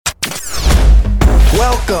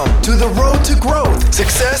Welcome to the road to growth,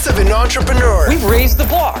 success of an entrepreneur. We've raised the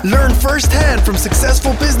bar. Learn firsthand from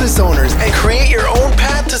successful business owners and create your own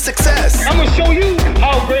path to success. I'm gonna show you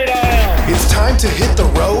how great I am. It's time to hit the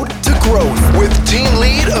road to growth with team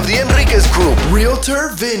lead of the Enriquez Group, Realtor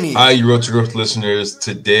Vinny. Hi, you Road to Growth listeners.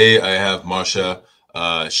 Today I have Marsha.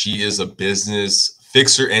 She is a business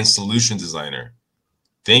fixer and solution designer.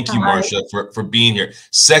 Thank you, Marsha, for being here.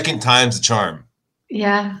 Second time's the charm.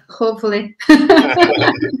 Yeah, hopefully.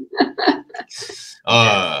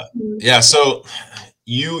 So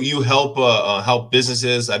you help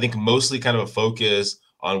businesses. I think mostly kind of a focus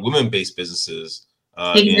on women-based businesses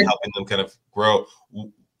and helping them kind of grow.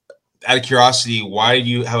 Out of curiosity, why do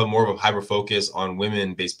you have a more of a hyper focus on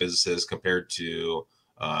women-based businesses compared to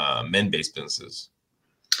men-based businesses?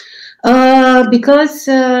 Because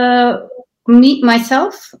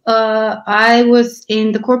myself, I was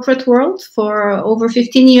in the corporate world for over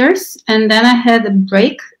 15 years, and then I had a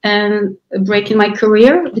break in my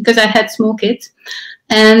career because I had small kids.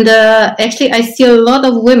 And actually, I see a lot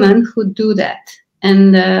of women who do that.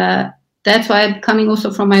 And that's why I'm coming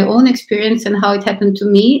also from my own experience and how it happened to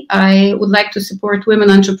me. I would like to support women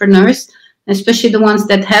entrepreneurs, especially the ones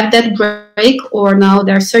that have that break or now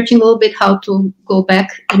they're searching a little bit how to go back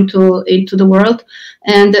into the world.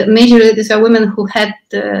 And majorly these are women who had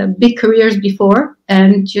big careers before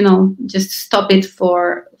and, just stop it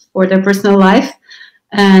for their personal life.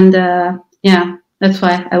 And that's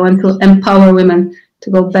why I want to empower women to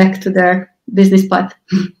go back to their business path.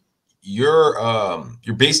 You're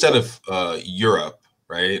based out of Europe,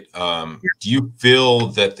 right? Do you feel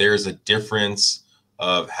that there's a difference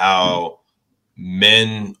of how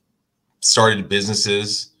men started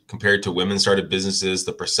businesses compared to women started businesses,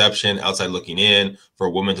 the perception outside looking in for a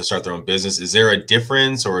woman to start their own business? Is there a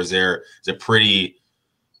difference, or is it pretty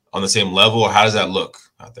on the same level, or how does that look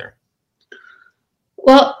out there?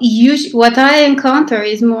 Well, usually what I encounter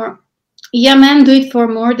is more, men do it for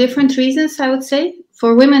more different reasons, I would say.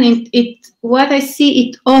 For women, what I see,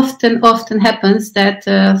 it often happens that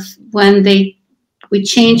when we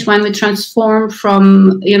change, when we transform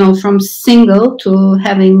from single to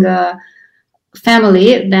having a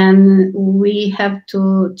family, then we have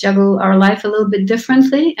to juggle our life a little bit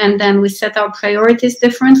differently, and then we set our priorities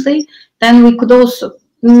differently. Then we could also,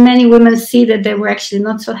 many women see that they were actually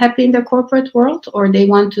not so happy in the corporate world, or they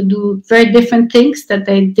want to do very different things that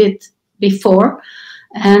they did before.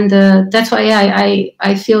 And that's why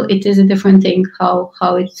I feel it is a different thing, how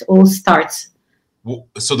it all starts.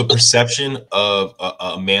 So the perception of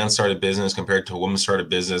a man started business compared to a woman started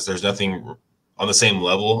business, there's nothing on the same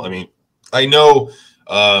level. I mean, I know,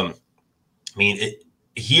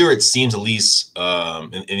 here it seems, at least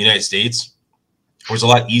in the United States, where it's a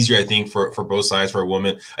lot easier, I think, for both sides, for a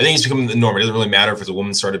woman. I think it's becoming the norm. It doesn't really matter if it's a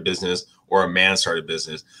woman started business or a man started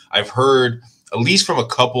business. I've heard, at least from a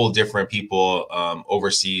couple of different people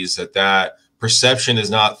overseas, that perception is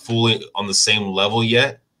not fully on the same level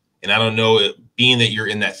yet. And I don't know, being that you're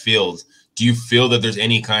in that field, do you feel that there's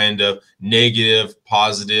any kind of negative,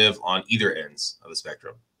 positive on either ends of the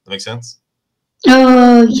spectrum? Does that make sense?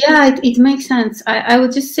 It makes sense. I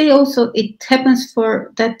would just say also it happens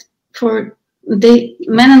for the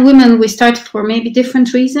men and women, we start for maybe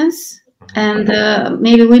different reasons. Mm-hmm. And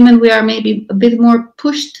maybe women, we are maybe a bit more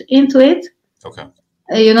pushed into it. Okay.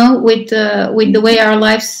 With the way our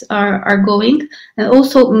lives are going, and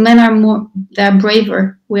also men they're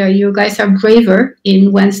braver. Where you guys are braver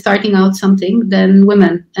when starting out something than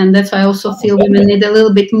women, and that's why I also feel women need a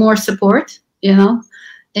little bit more support. In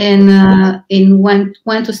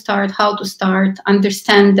when to start, how to start,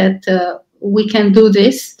 understand that we can do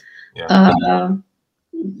this. Yeah.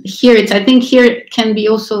 I think here it can be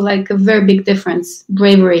also like a very big difference: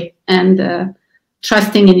 bravery and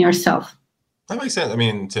trusting in yourself. That makes sense. I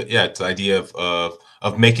mean, it's the idea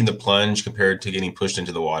of making the plunge compared to getting pushed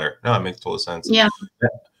into the water. No, it makes total sense. Yeah.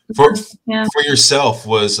 For yourself,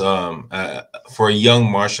 was for a young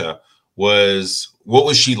Marsha, what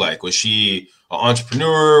was she like? Was she an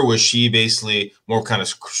entrepreneur? Was she basically more kind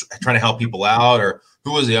of trying to help people out, or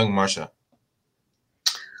who was a young Marsha?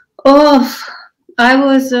 Oh, I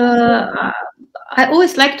was. I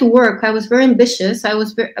always liked to work. I was very ambitious. I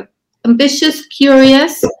was very ambitious,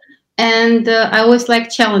 curious. And I always like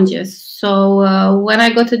challenges. So when I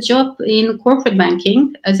got a job in corporate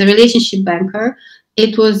banking as a relationship banker,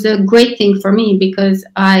 it was a great thing for me because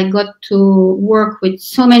I got to work with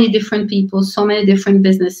so many different people, so many different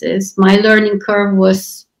businesses. My learning curve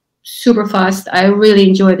was super fast. I really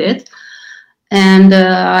enjoyed it. And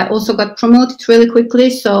I also got promoted really quickly.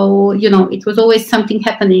 So, it was always something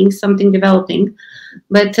happening, something developing.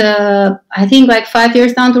 But I think like 5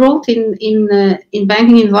 years down the road in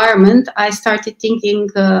banking environment, I started thinking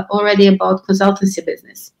already about consultancy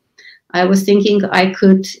business. I was thinking I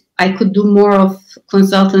could do more of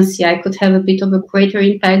consultancy. I could have a bit of a greater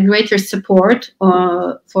impact, greater support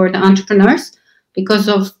for the entrepreneurs because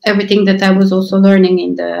of everything that I was also learning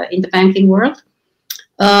in the banking world.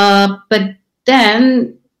 But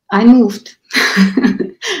then I moved,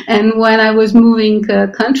 and when I was moving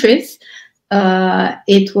countries,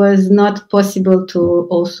 it was not possible to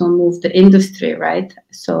also move the industry, right?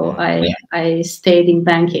 So I stayed in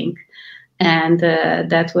banking. And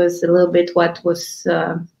that was a little bit what was,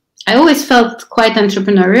 I always felt quite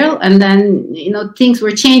entrepreneurial. And then, things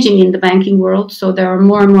were changing in the banking world. So there are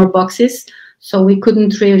more and more boxes. So we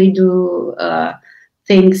couldn't really do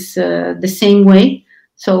things the same way.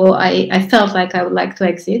 So I felt like I would like to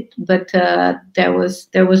exit, but there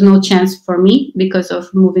was no chance for me because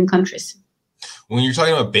of moving countries. When you're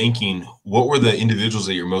talking about banking, what were the individuals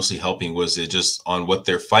that you're mostly helping? Was it just on what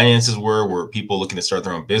their finances were? Were people looking to start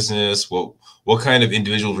their own business? What kind of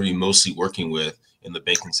individuals were you mostly working with in the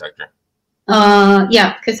banking sector?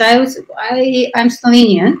 Yeah, because I'm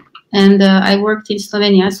Slovenian, and I worked in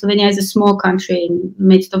Slovenia. Slovenia is a small country in the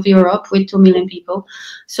midst of Europe with 2 million people.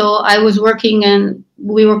 So I was working, and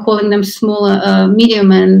we were calling them small,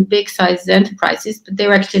 medium and big sized enterprises, but they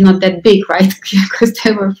were actually not that big, right? Because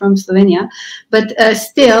they were from Slovenia. But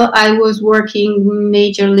still, I was working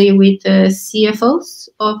majorly with CFOs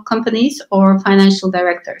of companies or financial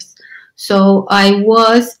directors. So I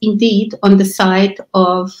was indeed on the side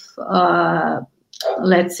of,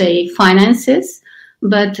 let's say, finances.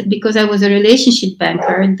 But because I was a relationship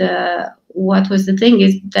banker, what was the thing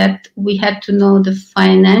is that we had to know the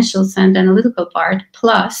financials and analytical part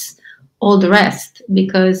plus all the rest.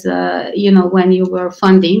 Because, when you were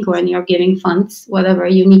funding, when you're giving funds, whatever,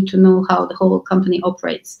 you need to know how the whole company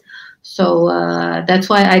operates. So that's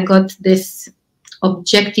why I got this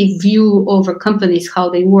objective view over companies, how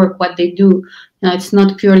they work, what they do. It's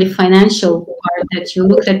not purely financial part that you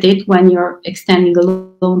look at it when you're extending a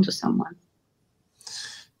loan to someone.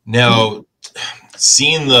 Now,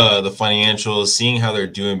 seeing the financials, seeing how they're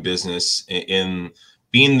doing business, in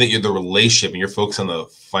being that you're the relationship and you're focused on the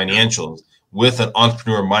financials with an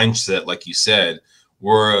entrepreneur mindset, like you said,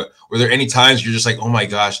 were there any times you're just like, oh my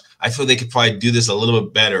gosh, I feel they could probably do this a little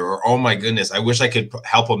bit better, or oh my goodness, I wish I could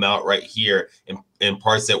help them out right here in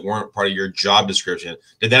parts that weren't part of your job description?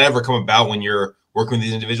 Did that ever come about when you're working with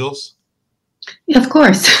these individuals? Yeah, of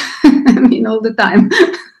course. All the time.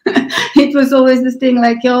 It was always this thing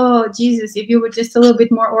like, oh, Jesus, if you were just a little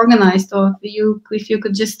bit more organized, or if you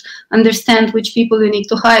could just understand which people you need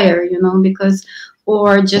to hire, because,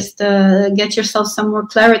 or just get yourself some more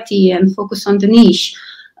clarity and focus on the niche.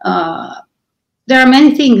 There are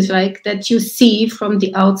many things like that you see from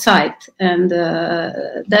the outside. And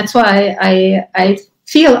that's why I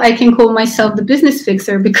feel I can call myself the business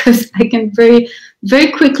fixer, because I can very,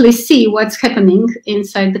 very quickly see what's happening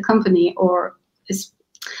inside the company,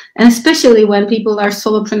 and especially when people are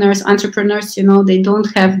solopreneurs, entrepreneurs, they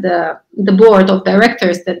don't have the board of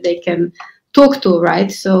directors that they can talk to,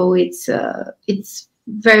 right? So it's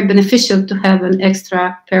very beneficial to have an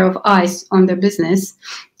extra pair of eyes on their business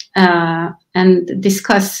and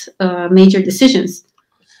discuss major decisions.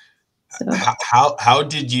 So. How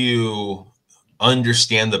did you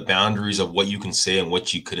understand the boundaries of what you can say and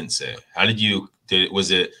what you couldn't say?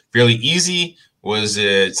 Was it fairly easy? Was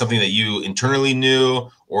it something that you internally knew,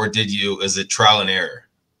 or is it trial and error?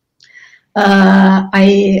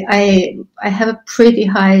 I have a pretty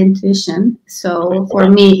high intuition, so for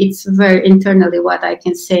me it's very internally what I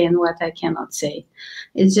can say and what I cannot say.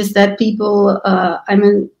 It's just that people,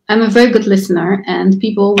 I'm a very good listener, and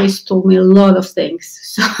people always told me a lot of things.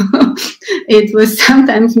 So it was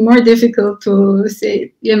sometimes more difficult to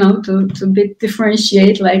say, to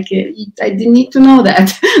differentiate. Like I didn't need to know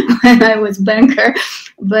that when I was banker,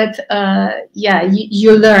 but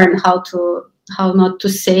you learn how not to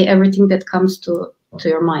say everything that comes to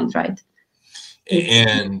your mind, right?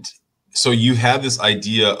 And so you have this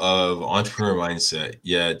idea of entrepreneur mindset,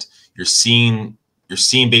 yet you're seeing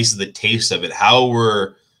basically the taste of it. How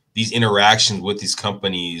were these interactions with these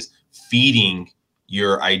companies feeding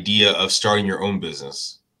your idea of starting your own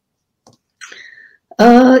business?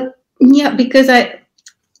 Because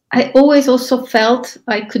I always also felt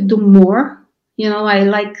I could do more. I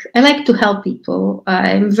like to help people.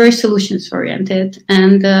 I'm very solutions oriented,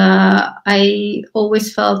 and I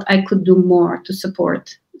always felt I could do more to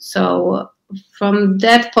support. So from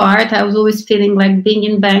that part, I was always feeling like being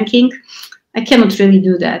in banking, I cannot really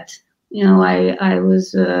do that. I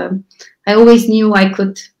always knew I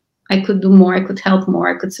I could do more, I could help more,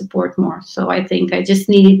 I could support more. So I think I just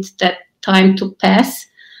needed that time to pass,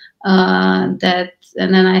 and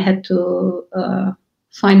then I had to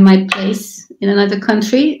find my place in another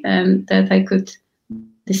country, and that I could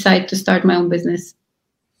decide to start my own business.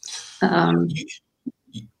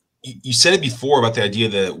 You said it before about the idea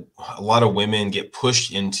that a lot of women get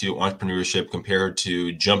pushed into entrepreneurship compared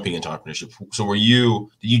to jumping into entrepreneurship. So did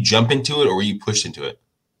you jump into it, or were you pushed into it?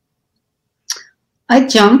 I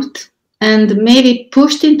jumped, and maybe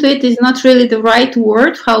pushed into it is not really the right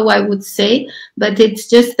word, how I would say, but it's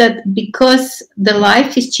just that because the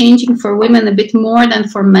life is changing for women a bit more than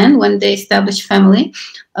for men when they establish family,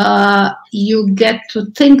 you get to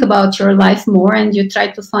think about your life more, and you try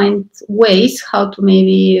to find ways how to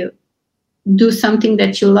maybe do something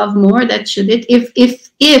that you love more that you did.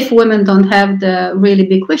 If women don't have the really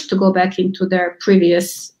big wish to go back into their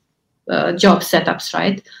previous job setups,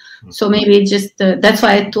 right? So maybe just that's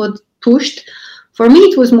why I thought pushed. For me,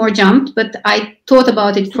 it was more jumped, but I thought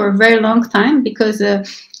about it for a very long time because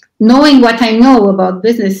knowing what I know about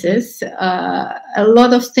businesses, a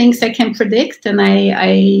lot of things I can predict, and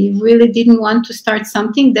I really didn't want to start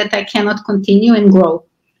something that I cannot continue and grow.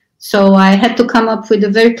 So I had to come up with a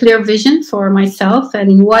very clear vision for myself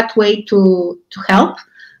and in what way to help,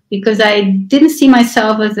 because I didn't see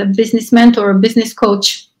myself as a business mentor or a business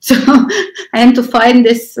coach. So I had to find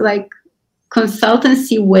this like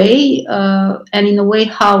consultancy way, and in a way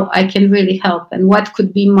how I can really help and what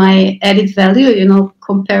could be my added value,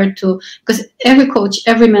 compared to, because every coach,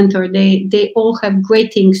 every mentor, they all have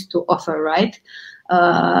great things to offer, right?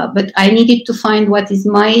 But I needed to find what is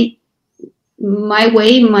my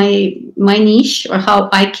way, my niche, or how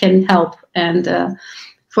I can help. And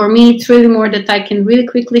for me, it's really more that I can really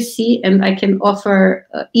quickly see and I can offer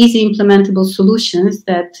easy implementable solutions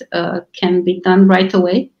that can be done right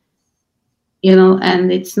away.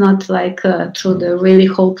 And it's not like through the really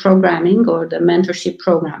whole programming or the mentorship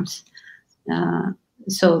programs.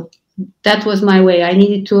 So that was my way. I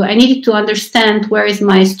needed to understand where is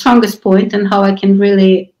my strongest point and how I can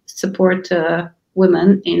really support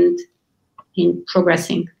women in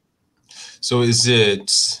progressing. So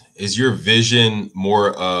is your vision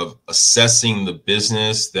more of assessing the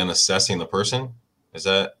business than assessing the person? Is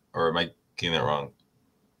that, or am I getting that wrong?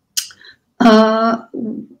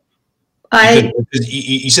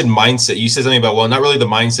 You said mindset. You said something about, well, not really the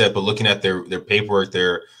mindset, but looking at their paperwork,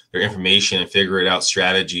 their information, and figuring out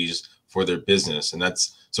strategies for their business. And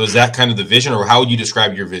so is that kind of the vision, or how would you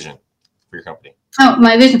describe your vision for your company? Oh,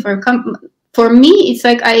 my vision for a company. For me, it's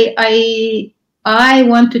like I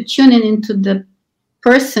want to tune into the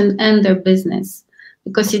person and their business,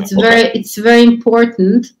 because it's very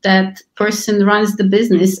important that person runs the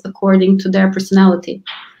business according to their personality.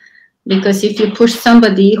 Because if you push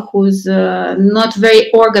somebody who's not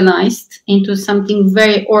very organized into something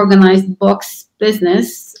very organized box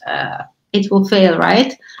business, it will fail,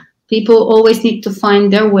 right? People always need to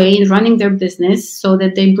find their way in running their business so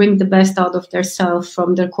that they bring the best out of themselves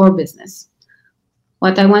from their core business.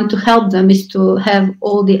 What I want to help them is to have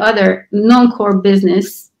all the other non-core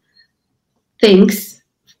business things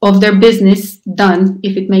of their business done,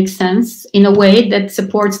 if it makes sense, in a way that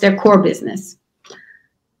supports their core business.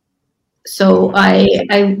 So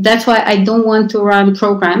that's why I don't want to run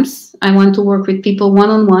programs. I want to work with people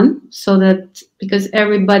one-on-one, so that, because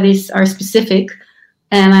everybody's are specific,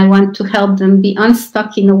 and I want to help them be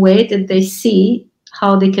unstuck in a way that they see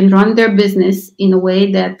how they can run their business in a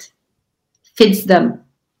way that fits them.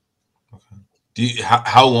 Okay.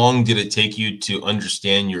 How long did it take you to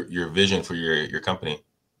understand your vision for your company?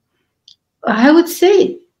 I would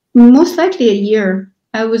say most likely a year.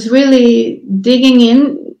 I was really digging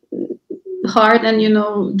in hard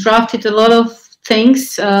and drafted a lot of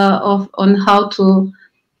things on how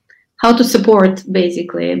to support,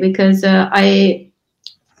 basically, because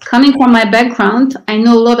coming from my background, I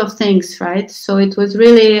know a lot of things, right? So it was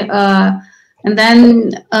really and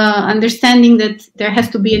then understanding that there has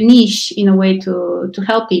to be a niche in a way to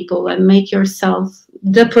help people and make yourself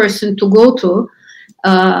the person to go to.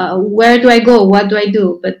 Where do I go? What do I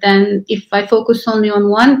do? But then if I focus only on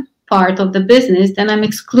one part of the business, then I'm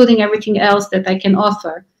excluding everything else that I can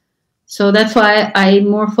offer. So that's why I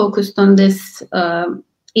more focused on this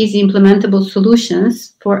easy implementable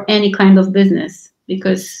solutions for any kind of business,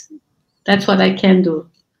 because that's what I can do.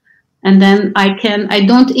 And then I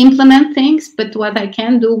don't implement things, but what I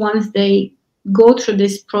can do, once they go through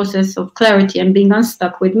this process of clarity and being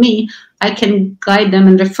unstuck with me, I can guide them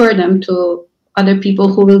and refer them to other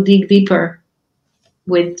people who will dig deeper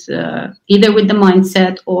with either with the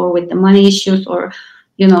mindset or with the money issues or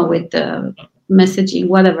with the messaging,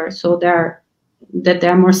 whatever. So there are that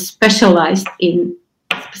they're more specialized in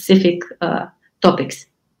specific topics.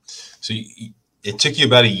 So it took you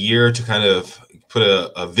about a year to kind of put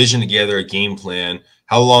a vision together, a game plan.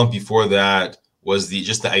 How long before that was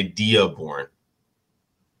just the idea born?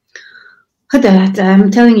 That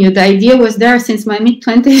I'm telling you, the idea was there since my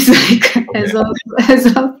mid-20s.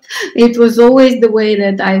 It was always the way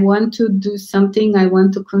that I want to do something. I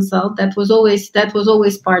want to consult. That was always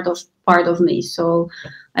part of me. So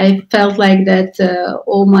I felt like that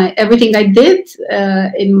everything I did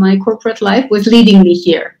in my corporate life was leading me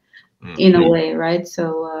here, in a way, right?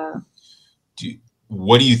 So.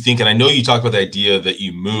 What do you think? And I know you talked about the idea that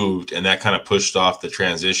you moved, and that kind of pushed off the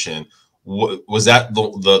transition. Was that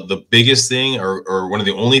the biggest thing, or one of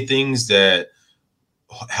the only things that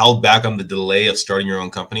held back on the delay of starting your own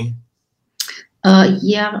company?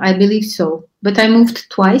 Yeah, I believe so. But I moved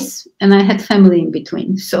twice, and I had family in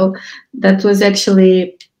between. So that was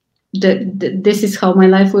actually this is how my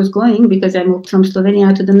life was going, because I moved from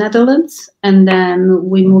Slovenia to the Netherlands, and then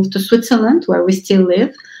we moved to Switzerland, where we still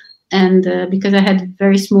live. And because I had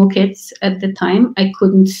very small kids at the time, I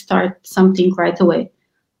couldn't start something right away.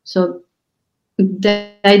 So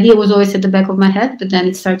the idea was always at the back of my head, but then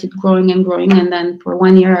it started growing and growing. And then for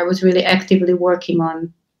 1 year, I was really actively working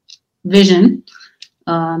on vision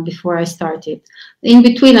before I started. In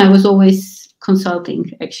between, I was always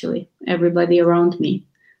consulting, actually, everybody around me.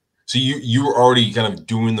 So you were already kind of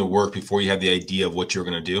doing the work before you had the idea of what you were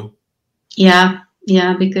going to do?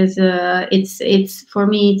 Yeah, because it's for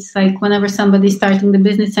me, it's like whenever somebody's starting the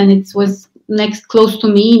business and it was close to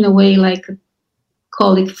me in a way, like a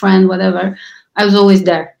colleague, friend, whatever, I was always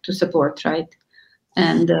there to support, right?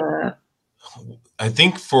 And I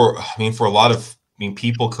think for a lot of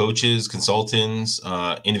people, coaches, consultants,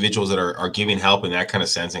 individuals that are giving help in that kind of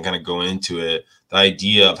sense and kind of go into it, the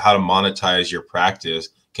idea of how to monetize your practice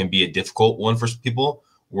can be a difficult one for people.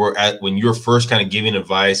 When you're first kind of giving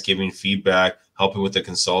advice, giving feedback, helping with the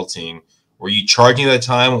consulting, were you charging at that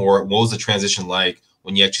time, or what was the transition like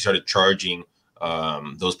when you actually started charging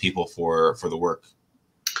those people for the work?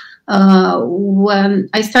 When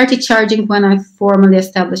I started charging when I formally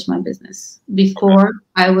established my business. Before,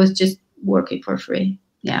 I was just working for free.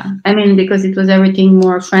 Yeah, I mean, because it was everything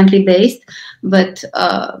more friendly based, but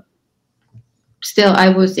still, I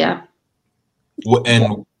was, yeah.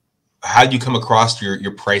 And how did you come across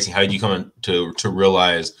your pricing? How did you come to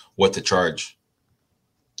realize what to charge?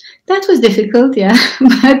 That was difficult, yeah,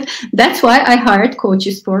 but that's why I hired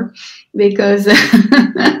coaches because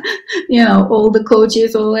all the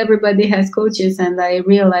coaches, everybody has coaches, and I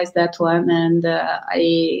realized that one, and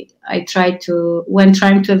I tried to, when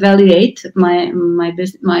trying to evaluate my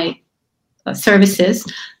services,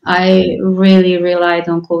 I really relied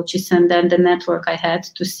on coaches, and then the network I had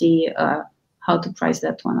to see how to price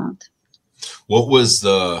that one out. What was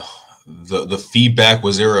the feedback?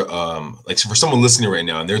 Was there like, so for someone listening right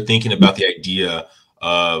now and they're thinking about the idea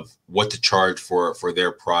of what to charge for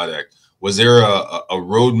their product, was there a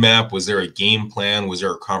roadmap? Was there a game plan? Was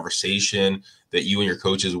there a conversation that you and your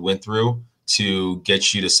coaches went through to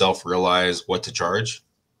get you to self-realize what to charge?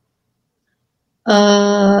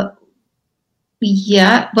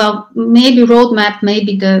 Yeah, well, maybe roadmap,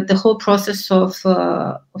 maybe the whole process of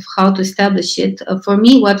how to establish it. For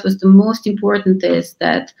me, what was the most important is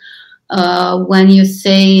that when you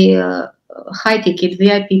say high ticket,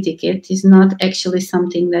 VIP ticket is not actually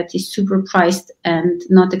something that is super priced and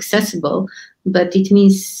not accessible, but it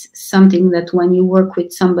means something that when you work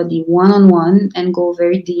with somebody one-on-one and go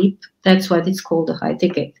very deep, that's what it's called a high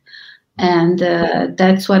ticket. And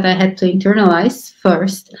that's what I had to internalize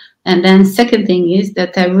first. And then second thing is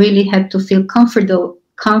that I really had to feel comfortable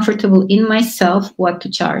in myself what to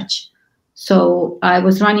charge. So I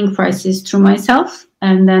was running prices through myself.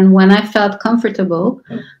 And then when I felt comfortable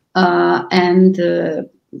and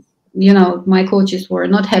my coaches were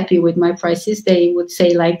not happy with my prices, they would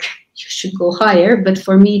say, like, you should go higher. But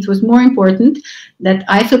for me, it was more important that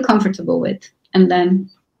I feel comfortable with. And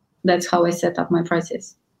then that's how I set up my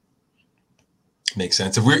prices. Makes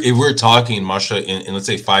sense. If we're talking, Masha, in let's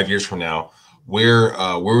say 5 years from now, where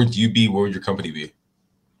would you be? Where would your company be?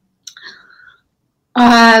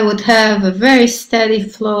 I would have a very steady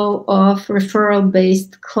flow of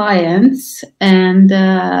referral-based clients, and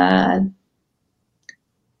and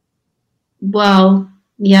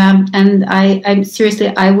I'm seriously,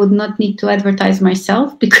 I would not need to advertise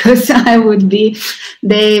myself because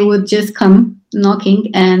they would just come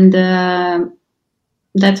knocking, and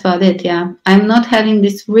that's about it. Yeah, I'm not having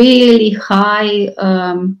this really high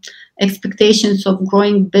expectations of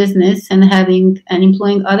growing business and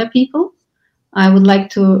employing other people. I would like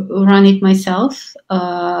to run it myself.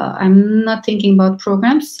 I'm not thinking about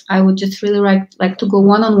programs. I would just really like to go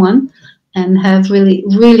one-on-one and have really,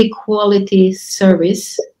 really quality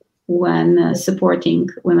service when supporting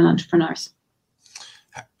women entrepreneurs.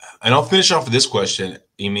 And I'll finish off with this question.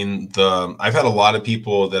 I mean, I've had a lot of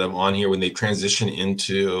people that I'm on here when they transition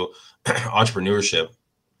into entrepreneurship,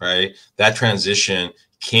 right? That transition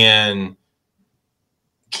can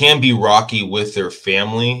be rocky with their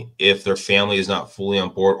family if their family is not fully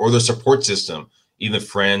on board, or their support system, even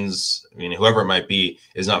friends, I mean, whoever it might be,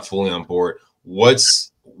 is not fully on board.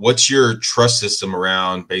 What's your trust system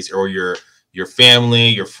around or your family,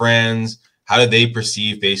 your friends? How do they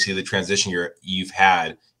perceive basically the transition you've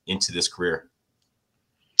had into this career?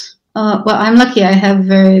 Well, I'm lucky. I have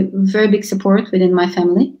very, very big support within my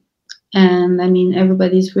family. And I mean,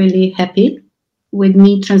 everybody's really happy with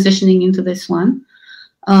me transitioning into this one.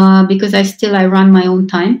 Because I run my own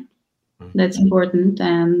time. That's important.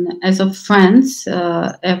 And as of friends,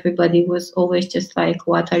 everybody was always just like,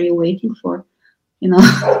 what are you waiting for? You know,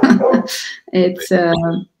 it's,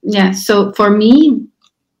 So for me,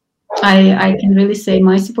 I can really say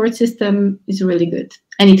my support system is really good,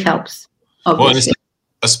 and it helps, obviously. Well,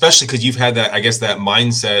 especially because you've had that, I guess, that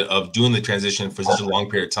mindset of doing the transition for such a long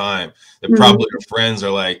period of time that probably your friends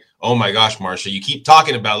are like, oh my gosh, Marsha, you keep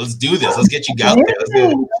talking about, let's do this. Let's get you out there.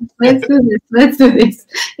 Let's do this.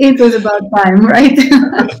 It was about time, right?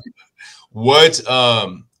 What,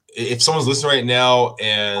 if someone's listening right now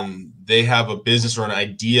and they have a business or an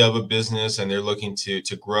idea of a business and they're looking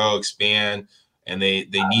to grow, expand, and they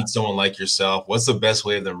need someone like yourself, what's the best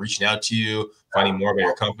way of them reaching out to you, finding more about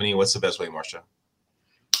your company? What's the best way, Marsha?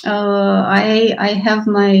 I have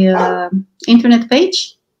my internet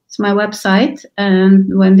page. It's my website,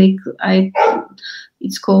 and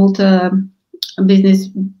it's called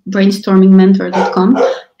businessbrainstormingmentor.com,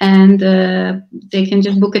 and they can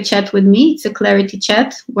just book a chat with me. It's a clarity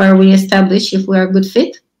chat where we establish if we are a good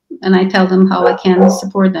fit, and I tell them how I can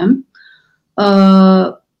support them.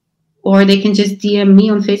 Or they can just DM me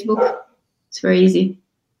on Facebook. It's very easy.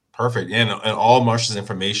 Perfect. And all Marsha's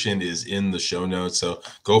information is in the show notes. So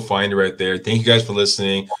go find it right there. Thank you guys for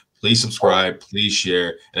listening. Please subscribe. Please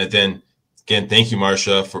share. And then again, thank you,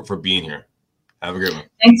 Marsha, for being here. Have a great one.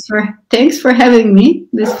 Thanks for having me.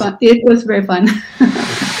 It was very fun.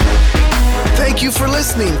 Thank you for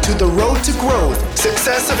listening to The Road to Growth,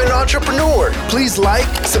 Success of an Entrepreneur. Please like,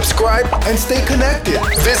 subscribe, and stay connected.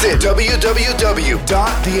 Visit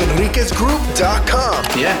www.theenriquezgroup.com.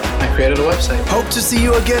 Yeah, I created a website. Hope to see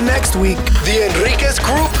you again next week. The Enriquez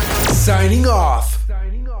Group, signing off.